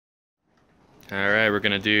Alright, we're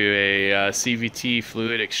going to do a CVT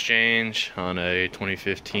fluid exchange on a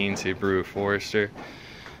 2015 Subaru Forester.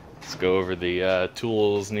 Let's go over the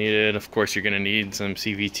tools needed. Of course, you're going to need some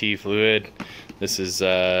CVT fluid. This is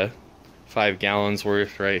 5 gallons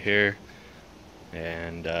worth right here.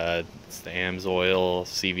 And it's the Amsoil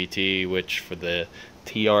CVT, which for the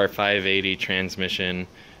TR580 transmission,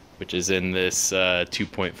 which is in this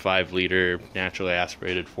 2.5 liter naturally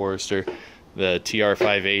aspirated Forester. The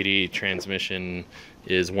TR580 transmission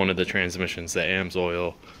is one of the transmissions that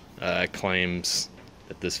Amsoil claims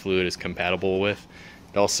that this fluid is compatible with.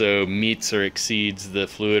 It also meets or exceeds the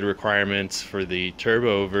fluid requirements for the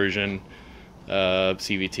turbo version of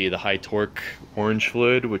CVT, the high torque orange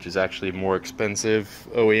fluid, which is actually more expensive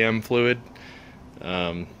OEM fluid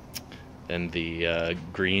than the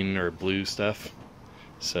green or blue stuff.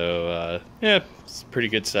 So yeah, it's pretty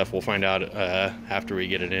good stuff. We'll find out after we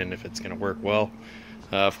get it in if it's going to work well.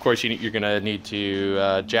 Of course, you're going to need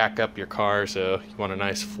to jack up your car, so you want a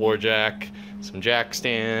nice floor jack, some jack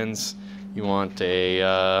stands. You want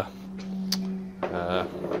a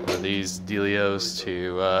one of these dealios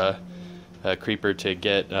to a creeper to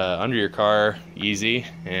get under your car easy.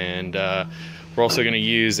 And we're also going to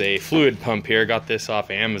use a fluid pump here. Got this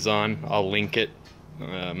off Amazon. I'll link it.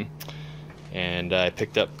 And I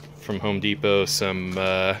picked up from Home Depot some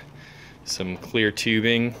clear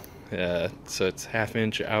tubing, so it's 1/2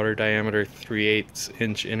 inch outer diameter, 3/8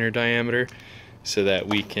 inch inner diameter, so that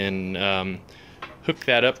we can hook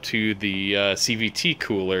that up to the CVT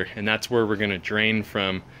cooler, and that's where we're going to drain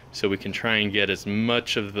from, so we can try and get as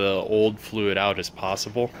much of the old fluid out as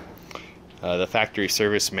possible. The factory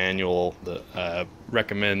service manual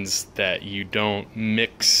recommends that you don't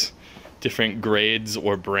mix different grades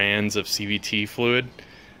or brands of CVT fluid.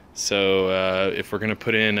 So if we're going to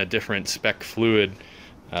put in a different spec fluid,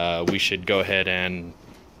 we should go ahead and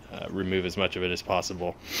remove as much of it as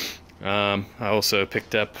possible. I also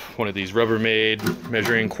picked up one of these Rubbermaid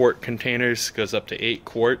measuring quart containers. Goes up to 8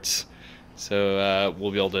 quarts. So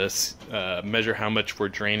we'll be able to measure how much we're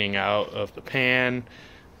draining out of the pan.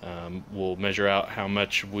 We'll measure out how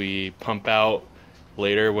much we pump out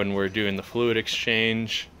later when we're doing the fluid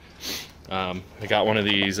exchange. I got one of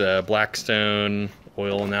these Blackstone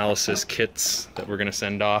oil analysis kits that we're going to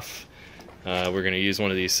send off. We're going to use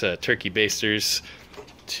one of these turkey basters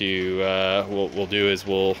to, what we'll do is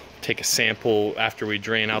we'll take a sample after we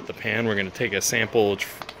drain out the pan. We're going to take a sample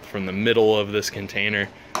from the middle of this container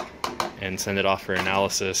and send it off for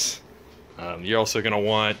analysis. You're also going to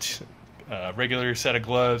want a regular set of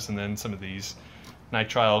gloves and then some of these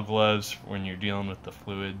nitrile gloves when you're dealing with the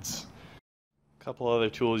fluids. A couple other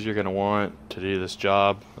tools you're going to want to do this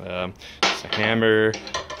job. It's a hammer,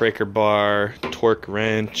 breaker bar, torque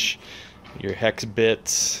wrench, your hex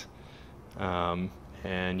bits,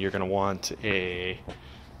 and you're going to want a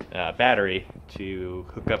battery to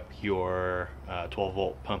hook up your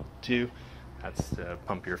 12-volt pump to. That's to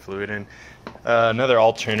pump your fluid in. Another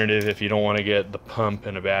alternative, if you don't want to get the pump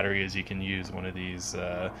and a battery, is you can use one of these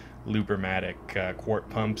Lubrimatic Quart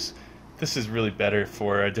pumps. This is really better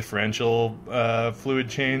for a differential fluid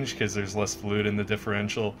change because there's less fluid in the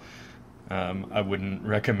differential. I wouldn't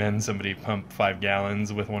recommend somebody pump 5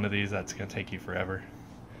 gallons with one of these. That's going to take you forever.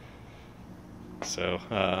 So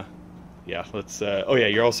yeah, let's oh yeah,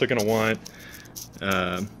 you're also going to want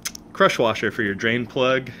crush washer for your drain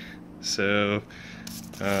plug. So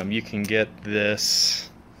you can get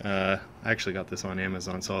this, I actually got this on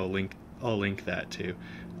Amazon, so I'll link that too.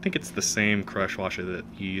 I think it's the same crush washer that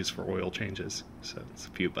you use for oil changes, so it's a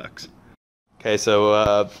few bucks. Okay,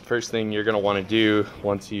 so first thing you're going to want to do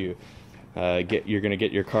once you you're going to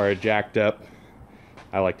get your car jacked up.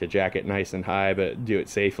 I like to jack it nice and high, but do it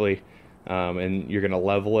safely. And you're going to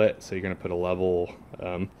level it, so you're going to put a level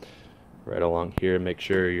right along here. Make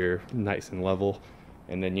sure you're nice and level,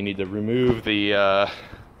 and then you need to remove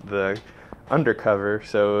the undercover.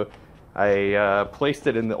 So I placed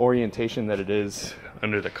it in the orientation that it is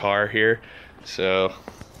under the car here, so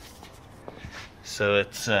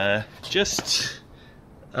it's just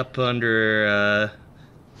up under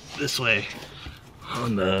this way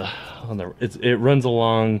on the it runs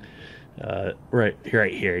along right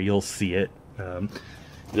here. You'll see it.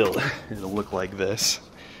 It'll look like this,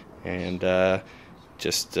 and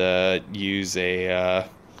just use a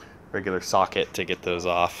regular socket to get those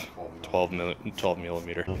off. 12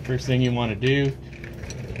 millimeter. The first thing you want to do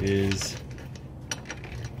is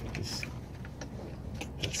just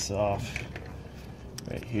get this off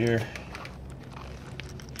right here.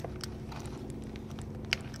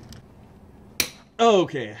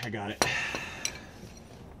 Okay, I got it.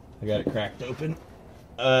 I got it cracked open,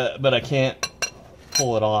 but I can't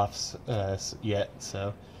pull it off yet,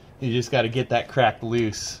 so you just got to get that crack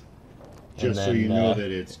loose. Just then, so you know that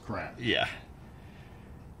it's cracked. Yeah.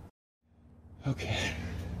 Okay.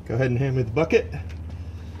 Go ahead and hand me the bucket.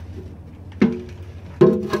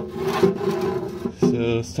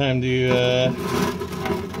 So it's time to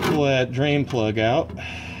pull that drain plug out.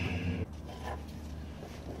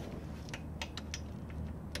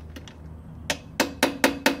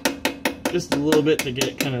 Just a little bit to get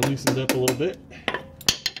it kind of loosened up a little bit.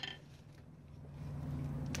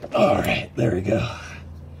 All right, there we go.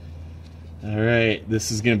 All right,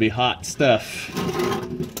 this is gonna be hot stuff.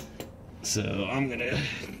 So I'm gonna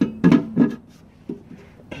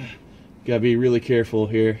gotta be really careful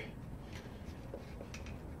here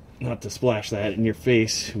not to splash that in your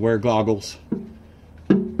face. Wear goggles.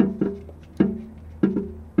 All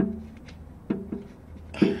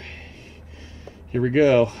right, here we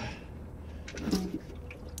go.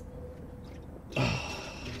 It's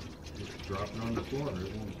dropping on the floor, isn't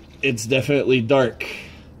it? It's definitely dark.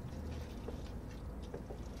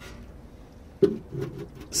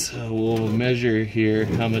 So we'll measure here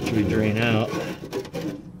how much we drain out.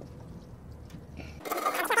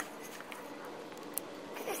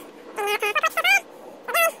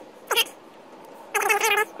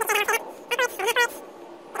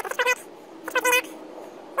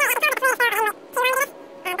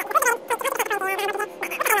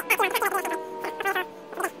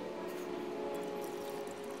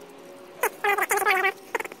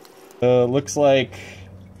 Looks like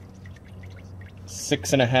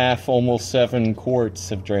 6.5, almost 7 quarts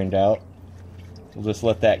have drained out. We'll just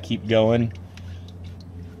let that keep going.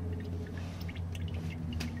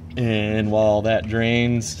 And while that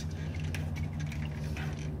drains,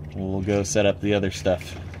 we'll go set up the other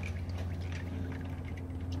stuff.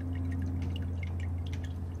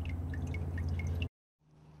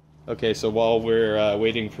 Okay, so while we're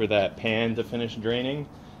waiting for that pan to finish draining,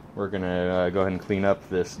 we're gonna go ahead and clean up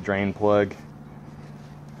this drain plug.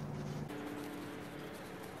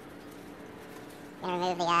 Gonna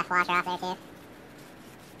remove the washer off there too.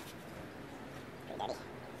 Pretty dirty.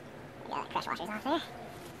 We got the crush washers off there.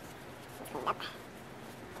 It's cleaned up.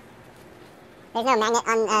 There's no magnet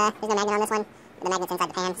on this one. The magnet's inside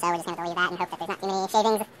the pan, so we're just gonna have to leave that and hope that there's not too many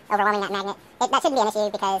shavings overwhelming that magnet. That shouldn't be an issue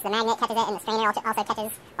because the magnet catches it and the strainer also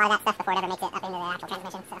catches a lot of that stuff before it ever makes it up into the actual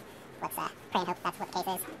transmission. So let's pray and hope that's what the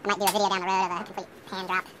case is. I might do a video down the road of a complete pan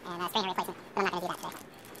drop and a strainer replacement, but I'm not going to do that today.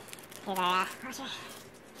 Here's our washer.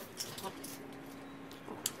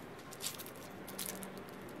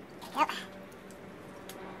 Yep.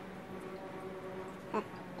 There we go.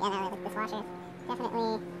 Yeah, no, this washer is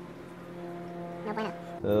definitely no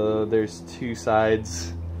bueno. There's two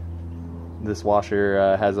sides. This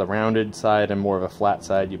washer has a rounded side and more of a flat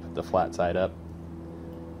side. You put the flat side up.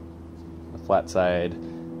 The flat side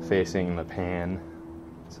facing the pan,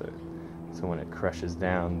 so when it crushes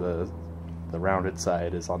down, the rounded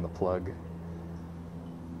side is on the plug.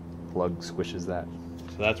 Plug squishes that.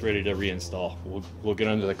 So that's ready to reinstall. We'll get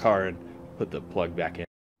under the car and put the plug back in.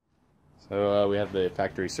 So we have the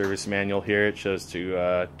factory service manual here. It shows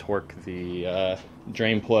to torque the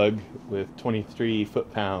drain plug with 23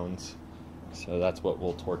 foot-pounds. So that's what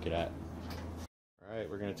we'll torque it at. All right,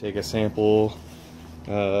 we're going to take a sample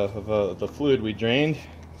of the fluid we drained,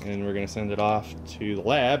 and we're going to send it off to the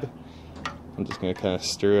lab. I'm just going to kind of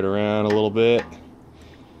stir it around a little bit,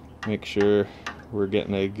 make sure we're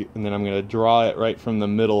getting and then I'm going to draw it right from the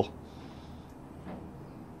middle.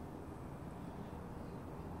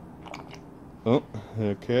 Oh,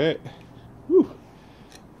 okay. Whew.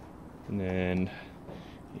 And then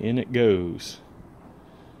in it goes.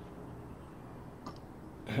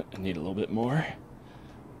 I need a little bit more.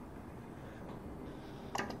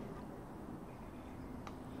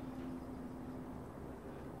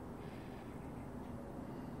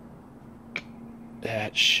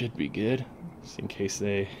 That should be good, just in case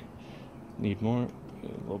they need more. A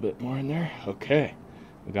little bit more in there. Okay,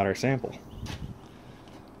 we got our sample.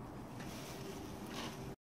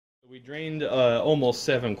 We drained almost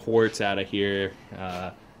 7 quarts out of here.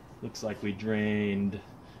 Looks like we drained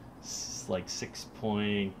like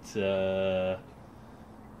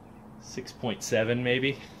 6.7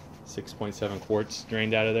 maybe. 6.7 quarts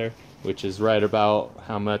drained out of there, which is right about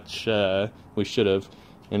how much we should have.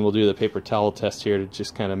 And we'll do the paper towel test here to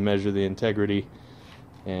just kind of measure the integrity.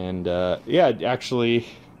 And yeah, actually,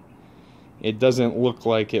 it doesn't look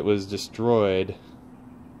like it was destroyed.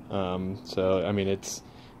 So I mean, it's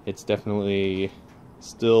definitely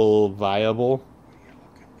still viable.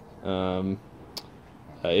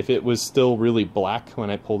 If it was still really black when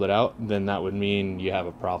I pulled it out, then that would mean you have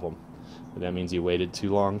a problem. That means you waited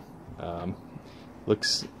too long.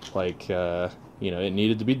 looks like you know, it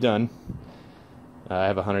needed to be done. I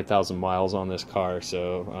have 100,000 miles on this car,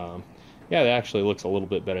 so yeah, it actually looks a little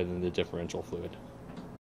bit better than the differential fluid.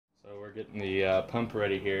 So we're getting the pump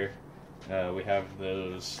ready here. We have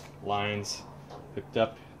those lines hooked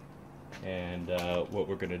up, and what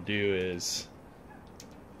we're going to do is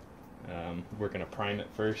we're going to prime it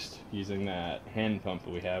first using that hand pump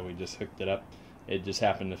that we have. We just hooked it up. It just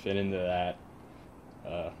happened to fit into that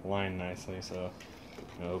line nicely, so I'm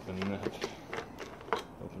gonna open up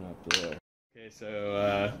there. Okay,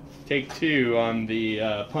 so take 2 on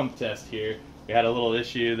the pump test here. We had a little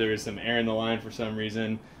issue. There was some air in the line for some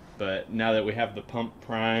reason, but now that we have the pump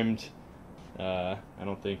primed, I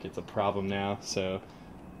don't think it's a problem now. So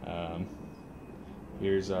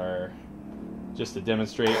here's our, just to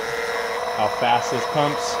demonstrate how fast this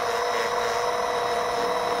pumps.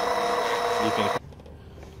 You can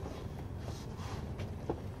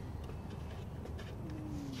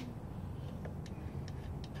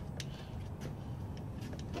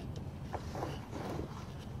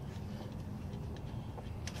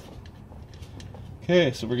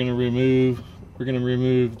Okay, so we're gonna remove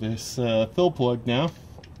this fill plug now.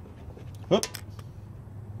 Whoop!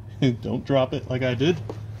 Don't drop it like I did.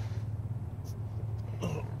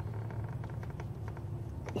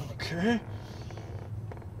 Okay,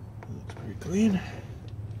 looks pretty clean.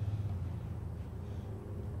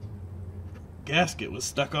 Gasket was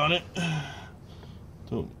stuck on it.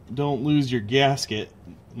 Don't lose your gasket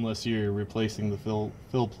unless you're replacing the fill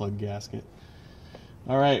plug gasket.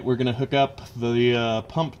 Alright, we're going to hook up the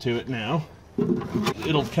pump to it now.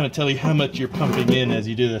 It'll kind of tell you how much you're pumping in as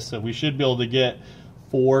you do this. So we should be able to get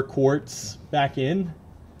 4 quarts back in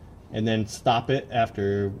and then stop it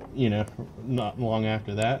after, you know, not long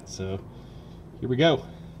after that. So here we go. Hang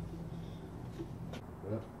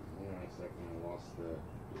on a second, I lost the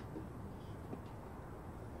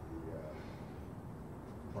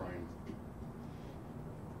prime.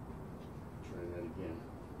 Try that again.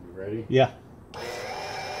 You ready? Yeah.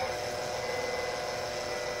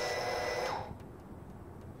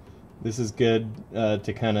 This is good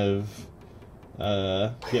to kind of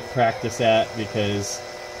get practice at, because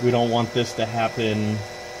we don't want this to happen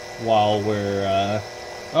while we're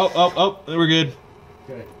oh, we're good.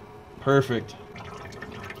 Okay. Perfect.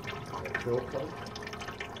 Fill plug?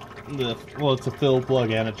 Well, it's a fill plug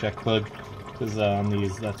and a check plug, because on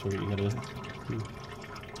these, that's where you gotta do.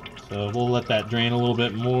 So we'll let that drain a little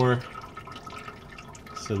bit more,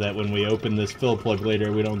 so that when we open this fill plug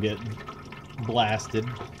later, we don't get blasted.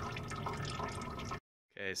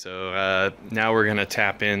 Okay, so now we're gonna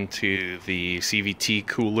tap into the CVT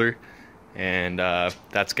cooler, and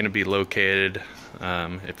that's gonna be located,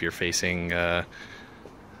 if you're facing your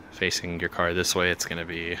car this way, it's gonna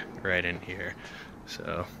be right in here.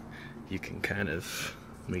 So you can kind of,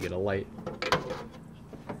 let me get a light.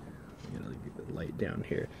 Get the light down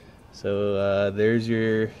here. So there's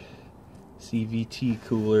your CVT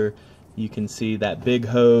cooler. You can see that big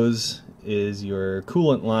hose is your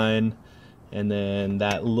coolant line, and then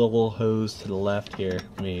that little hose to the left here.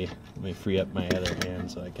 Let me free up my other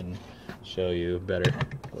hand so I can show you better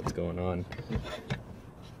what's going on.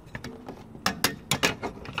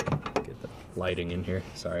 Get the lighting in here.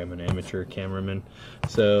 Sorry, I'm an amateur cameraman.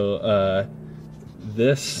 So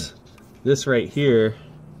this right here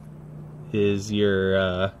is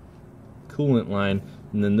your coolant line,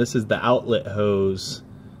 and then this is the outlet hose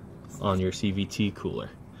on your CVT cooler.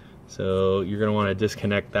 So you're going to want to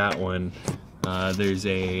disconnect that one. There's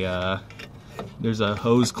a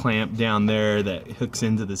hose clamp down there that hooks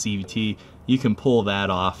into the CVT. You can pull that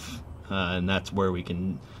off, and that's where we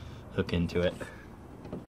can hook into it.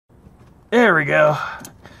 There we go.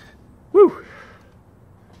 Woo!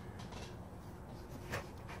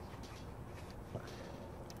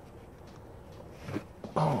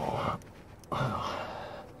 Oh.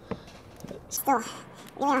 Still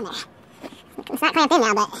really on there. It's not clamped in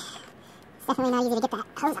now, but it's definitely not easy to get that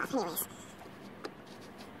hose off anyways.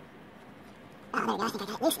 Oh, there we go. I think I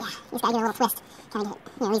got it loose. Yeah, just gotta give it a little twist. Kind of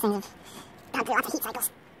get, these things have gone through lots of heat cycles.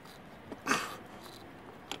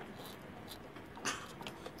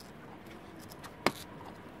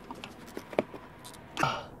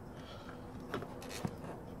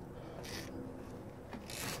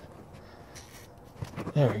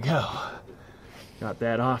 There we go. Got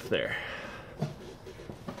that off there.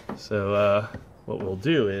 So what we'll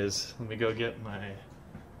do is, let me go get my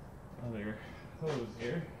other hose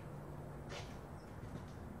here.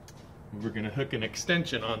 We're going to hook an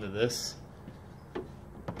extension onto this.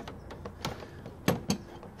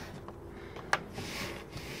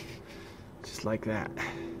 Just like that.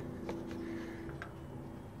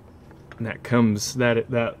 And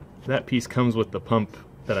that piece comes with the pump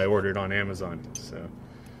that I ordered on Amazon, so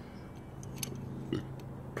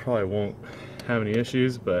probably won't have any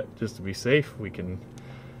issues, but just to be safe, we can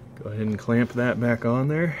go ahead and clamp that back on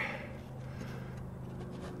there.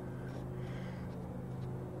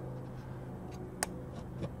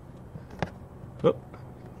 Oh,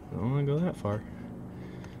 I don't want to go that far.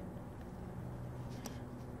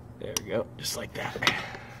 There we go, just like that.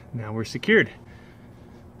 Now we're secured.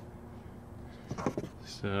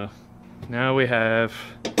 So now we have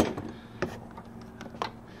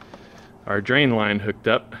our drain line hooked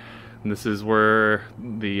up, and this is where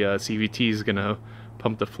the CVT is going to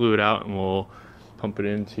pump the fluid out, and we'll pump it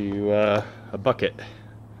into a bucket,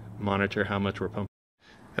 monitor how much we're pumping.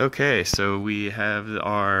 Okay, so we have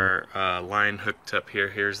our line hooked up here.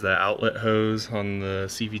 Here's the outlet hose on the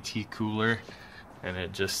CVT cooler, and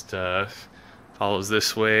it just follows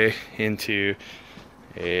this way into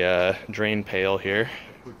a drain pail here.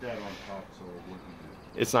 Put that on top so it wouldn't.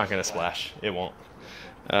 It's not going to splash. It won't.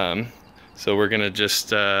 So we're going to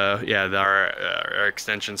just, our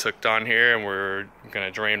extension's hooked on here, and we're going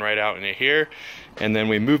to drain right out into here. And then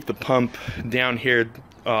we move the pump down here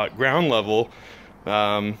ground level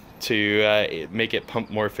to make it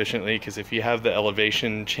pump more efficiently, because if you have the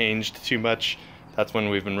elevation changed too much, that's when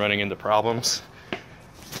we've been running into problems.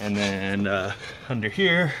 And then under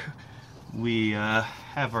here, we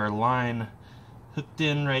have our line hooked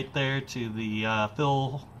in right there to the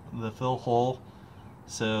fill hole.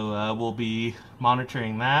 So we'll be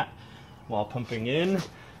monitoring that while pumping in.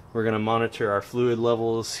 We're going to monitor our fluid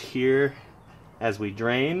levels here as we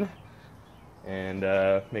drain, and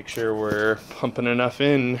make sure we're pumping enough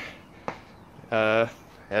in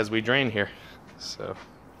as we drain here. So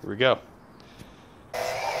here we go.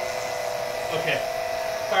 Okay,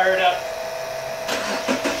 fire it up.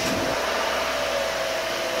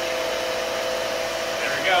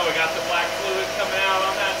 There we go, we got the black fluid coming out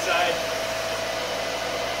on that side.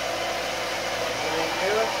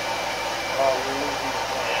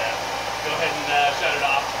 Yeah, go ahead and shut it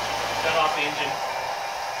off. Shut off the engine.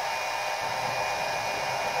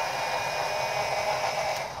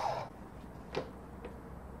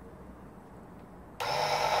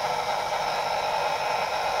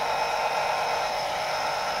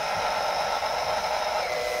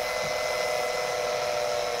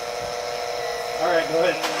 All right, go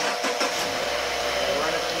ahead.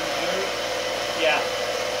 Run it through. Yeah.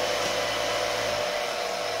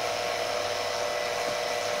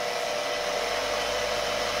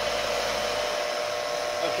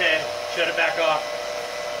 Okay, shut it back off.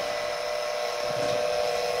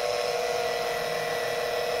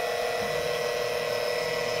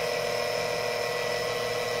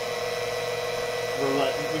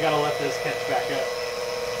 We gotta let this catch back up.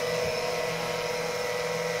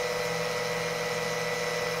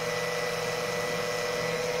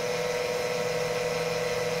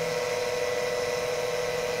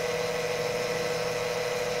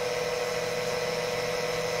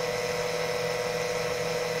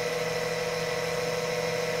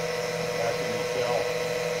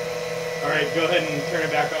 All right, go ahead and turn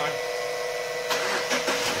it back on.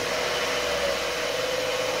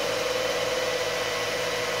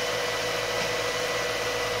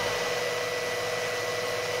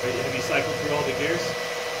 Wait, have you cycled through all the gears?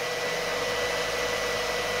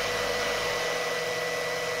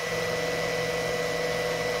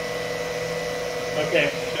 Okay,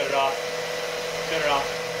 shut it off. Shut it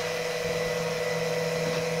off.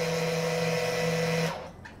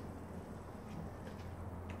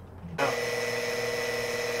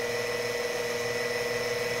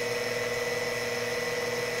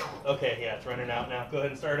 Okay, yeah, it's running out now. Go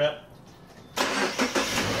ahead and start up.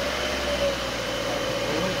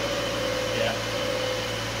 Yeah.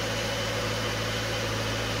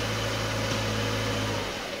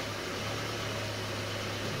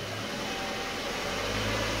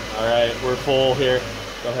 All right, we're full here.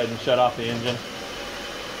 Go ahead and shut off the engine.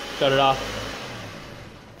 Shut it off.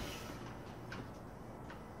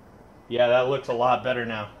 Yeah, that looks a lot better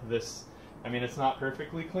now. I mean, it's not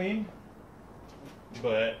perfectly clean,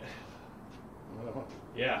 but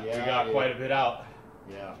yeah, we got quite a bit out.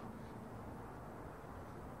 Yeah.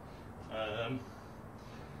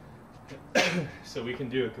 So we can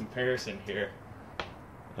do a comparison here.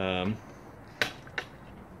 Do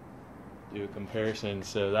a comparison.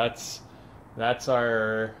 So that's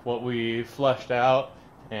what we flushed out,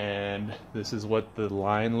 and this is what the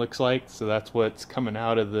line looks like. So that's what's coming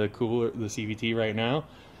out of the cooler, the CVT right now,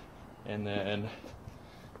 and then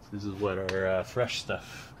this is what our fresh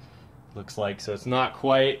stuff looks like. So it's not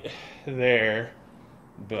quite there,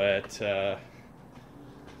 but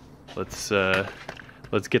let's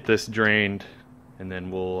get this drained, and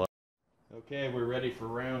then we'll. Okay, we're ready for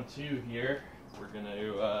round 2 here. We're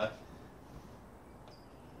gonna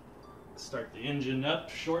start the engine up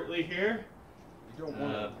shortly here. You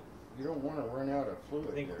don't want to run out of fluid.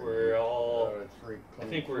 I think we're all. It's free I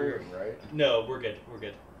think fluid, we're right. No, we're good. We're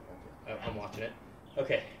good. Okay. I'm watching it.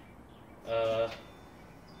 Okay. Yeah,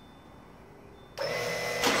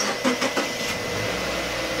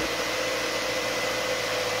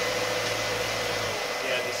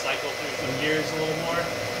 just cycle through some gears a little more.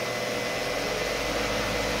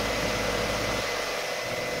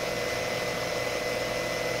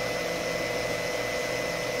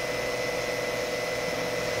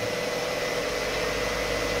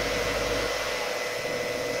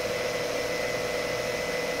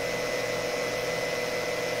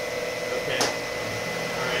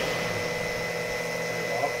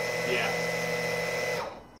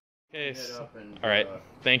 All right.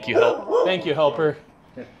 Thank you, thank you, helper.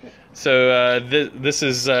 So this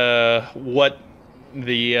is what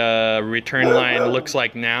the return line looks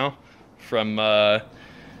like now from our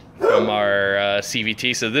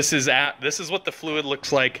CVT. So this is what the fluid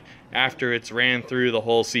looks like after it's ran through the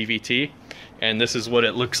whole CVT, and this is what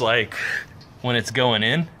it looks like when it's going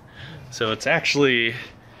in. So it's actually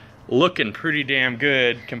looking pretty damn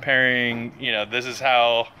good comparing. This is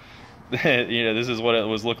how. This is what it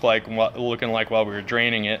was looking like while we were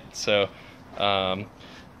draining it. So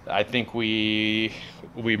I think we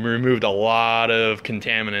removed a lot of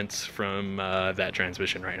contaminants from that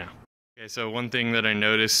transmission right now. Okay, so one thing that I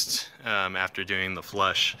noticed after doing the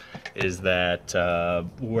flush is that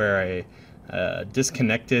where I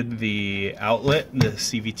disconnected the outlet, the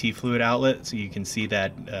CVT fluid outlet, so you can see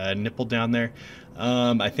that nipple down there.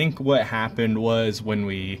 I think what happened was when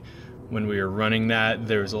we were running that,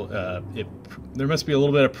 there must be a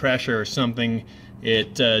little bit of pressure or something.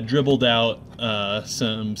 It dribbled out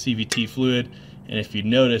some CVT fluid, and if you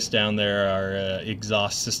notice down there, our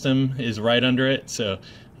exhaust system is right under it. So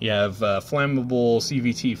you have flammable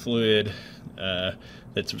CVT fluid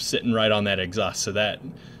that's sitting right on that exhaust. So that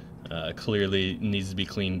clearly needs to be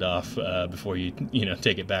cleaned off before you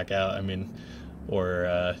take it back out. I mean,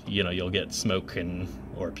 or you'll get smoke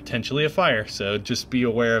or potentially a fire, so just be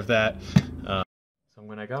aware of that. So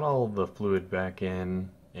when I got all the fluid back in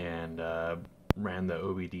and ran the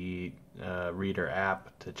OBD reader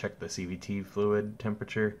app to check the CVT fluid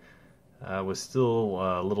temperature, was still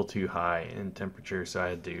a little too high in temperature, so I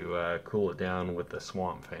had to cool it down with the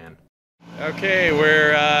swamp fan. Okay,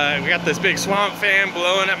 we got this big swamp fan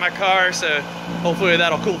blowing at my car, so hopefully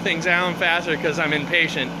that'll cool things down faster because I'm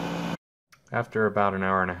impatient. After about an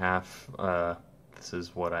hour and a half, this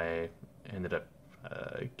is what I ended up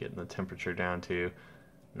getting the temperature down to,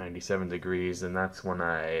 97 degrees, and that's when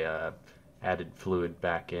I added fluid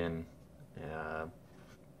back in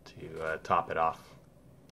to top it off.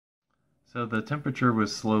 So the temperature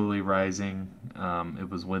was slowly rising. It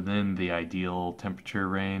was within the ideal temperature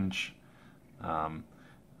range,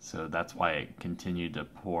 so that's why it continued to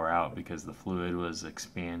pour out, because the fluid was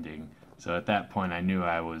expanding. So at that point I knew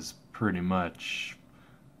I was pretty much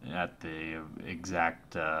at the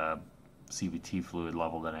exact CVT fluid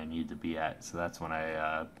level that I need to be at. So that's when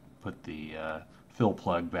I put the fill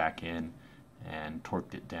plug back in and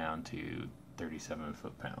torqued it down to 37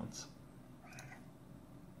 foot-pounds.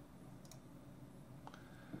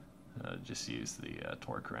 Just use the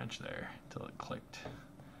torque wrench there until it clicked,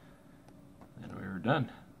 and we were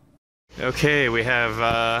done. Okay, we have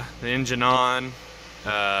the engine on.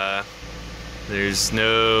 There's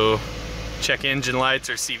no check engine lights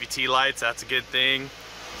or CVT lights. That's a good thing.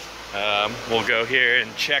 We'll go here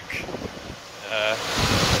and check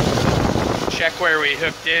where we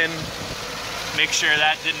hooked in. Make sure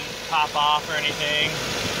that didn't pop off or anything.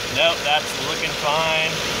 Nope, that's looking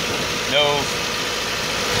fine.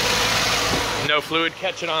 No fluid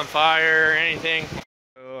catching on fire or anything.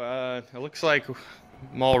 So it looks like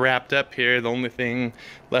I'm all wrapped up here. The only thing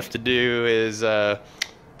left to do is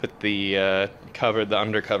put the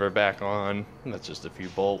undercover back on. That's just a few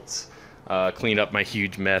bolts. Clean up my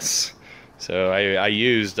huge mess. So I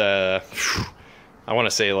used I want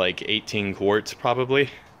to say like 18 quarts probably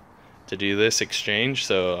to do this exchange.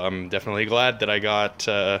 So I'm definitely glad that I got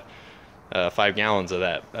 5 gallons of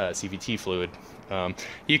that CVT fluid.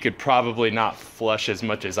 You could probably not flush as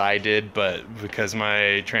much as I did, but because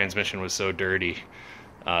my transmission was so dirty,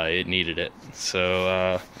 it needed it.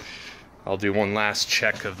 So I'll do one last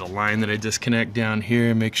check of the line that I disconnect down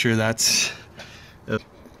here and make sure that's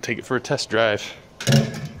take it for a test drive.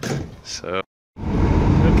 So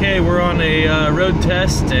okay, we're on a road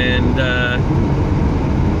test, and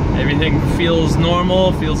everything feels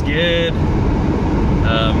normal, feels good.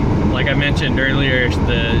 Like I mentioned earlier,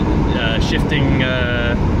 the shifting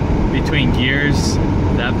between gears,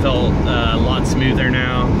 that felt a lot smoother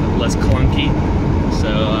now, less clunky.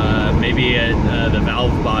 So maybe the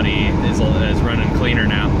valve body is running cleaner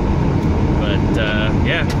now. But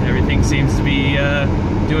yeah, everything seems to be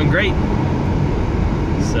doing great.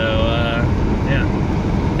 So yeah,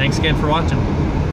 thanks again for watching.